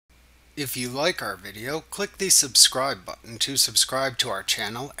If you like our video, click the subscribe button to subscribe to our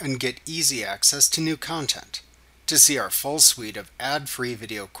channel and get easy access to new content. To see our full suite of ad-free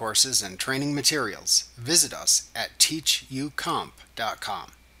video courses and training materials, visit us at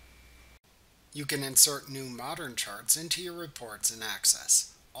teachucomp.com. You can insert new modern charts into your reports in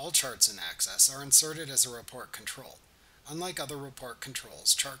Access. All charts in Access are inserted as a report control. Unlike other report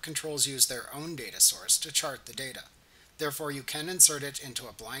controls, chart controls use their own data source to chart the data. Therefore, you can insert it into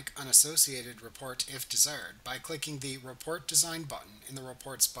a blank, unassociated report if desired by clicking the Report Design button in the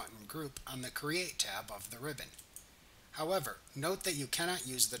Reports button group on the Create tab of the ribbon. However, note that you cannot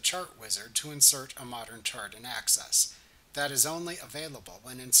use the Chart Wizard to insert a modern chart in Access. That is only available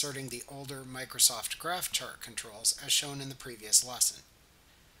when inserting the older Microsoft Graph chart controls as shown in the previous lesson.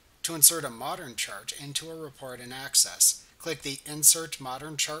 To insert a modern chart into a report in Access, click the Insert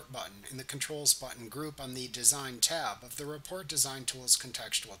Modern Chart button in the Controls button group on the Design tab of the Report Design Tools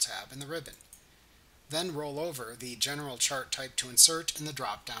contextual tab in the ribbon. Then roll over the General Chart type to insert in the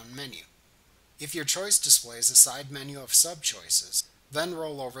drop-down menu. If your choice displays a side menu of sub-choices, then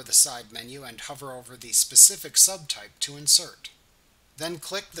roll over the side menu and hover over the specific subtype to insert. Then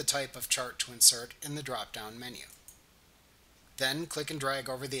click the type of chart to insert in the drop-down menu. Then click and drag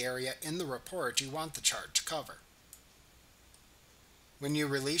over the area in the report you want the chart to cover. When you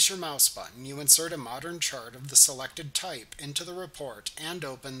release your mouse button, you insert a modern chart of the selected type into the report and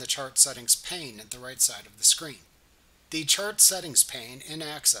open the Chart Settings pane at the right side of the screen. The Chart Settings pane in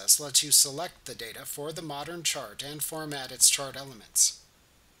Access lets you select the data for the modern chart and format its chart elements.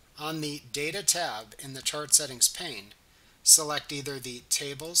 On the Data tab in the Chart Settings pane, select either the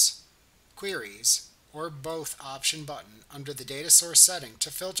Tables, Queries, or Both option button under the data source setting to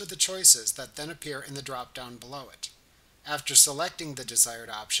filter the choices that then appear in the drop-down below it. After selecting the desired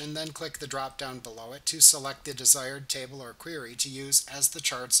option, then click the drop-down below it to select the desired table or query to use as the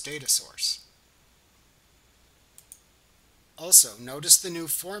chart's data source. Also, notice the new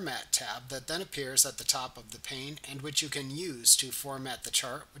Format tab that then appears at the top of the pane and which you can use to format the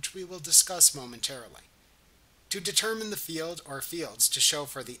chart, which we will discuss momentarily. To determine the field or fields to show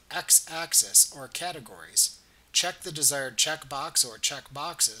for the x-axis or categories, check the desired checkbox or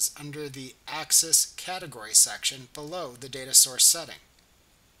checkboxes under the Axis Category section below the data source setting.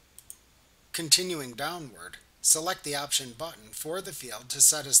 Continuing downward, select the option button for the field to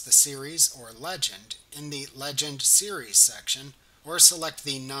set as the series or legend in the Legend Series section, or select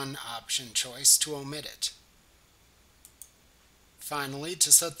the None option choice to omit it. Finally,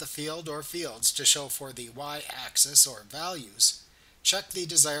 to set the field or fields to show for the y-axis or values, check the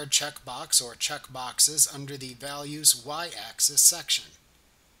desired checkbox or checkboxes under the Values y-axis section.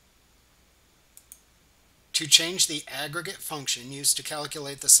 To change the aggregate function used to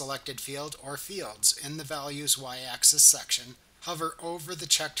calculate the selected field or fields in the Values y-axis section, hover over the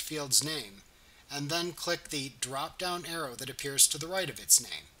checked field's name, and then click the drop-down arrow that appears to the right of its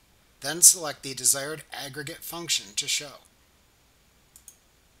name. Then select the desired aggregate function to show.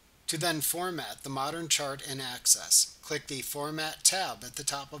 To then format the modern chart in Access, click the Format tab at the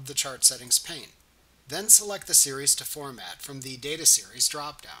top of the Chart Settings pane. Then select the series to format from the Data Series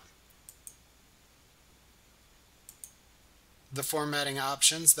drop-down. The formatting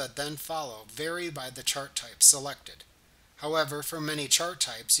options that then follow vary by the chart type selected. However, for many chart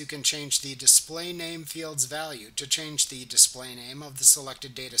types, you can change the display name field's value to change the display name of the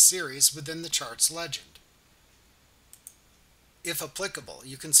selected data series within the chart's legend. If applicable,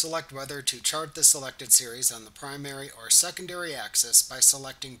 you can select whether to chart the selected series on the primary or secondary axis by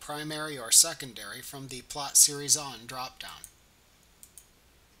selecting Primary or Secondary from the Plot Series On drop-down.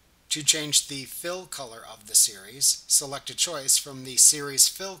 To change the fill color of the series, select a choice from the Series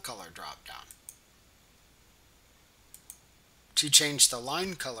Fill Color drop-down. To change the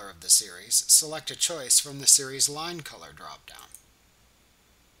line color of the series, select a choice from the Series Line Color drop-down.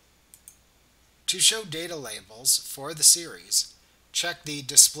 To show data labels for the series, check the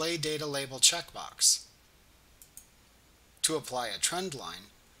Display Data Label checkbox. To apply a trend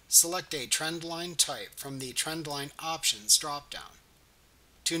line, select a trend line type from the Trend Line Options drop-down.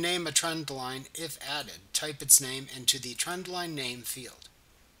 To name a trend line, if added, type its name into the Trend Line Name field.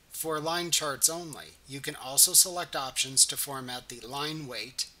 For line charts only, you can also select options to format the line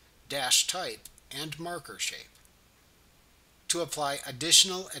weight, dash type, and marker shape. To apply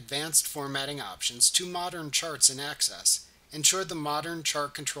additional advanced formatting options to modern charts in Access, ensure the Modern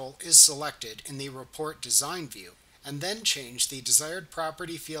Chart control is selected in the Report Design view, and then change the desired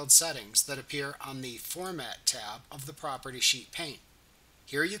property field settings that appear on the Format tab of the Property Sheet pane.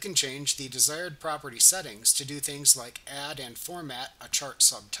 Here you can change the desired property settings to do things like add and format a chart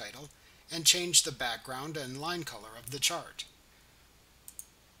subtitle, and change the background and line color of the chart.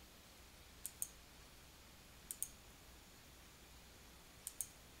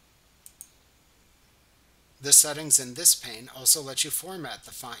 The settings in this pane also let you format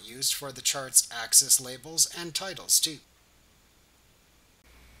the font used for the chart's axis labels and titles too.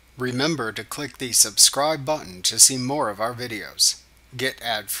 Remember to click the subscribe button to see more of our videos. Get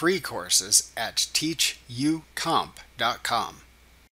ad-free courses at teachucomp.com.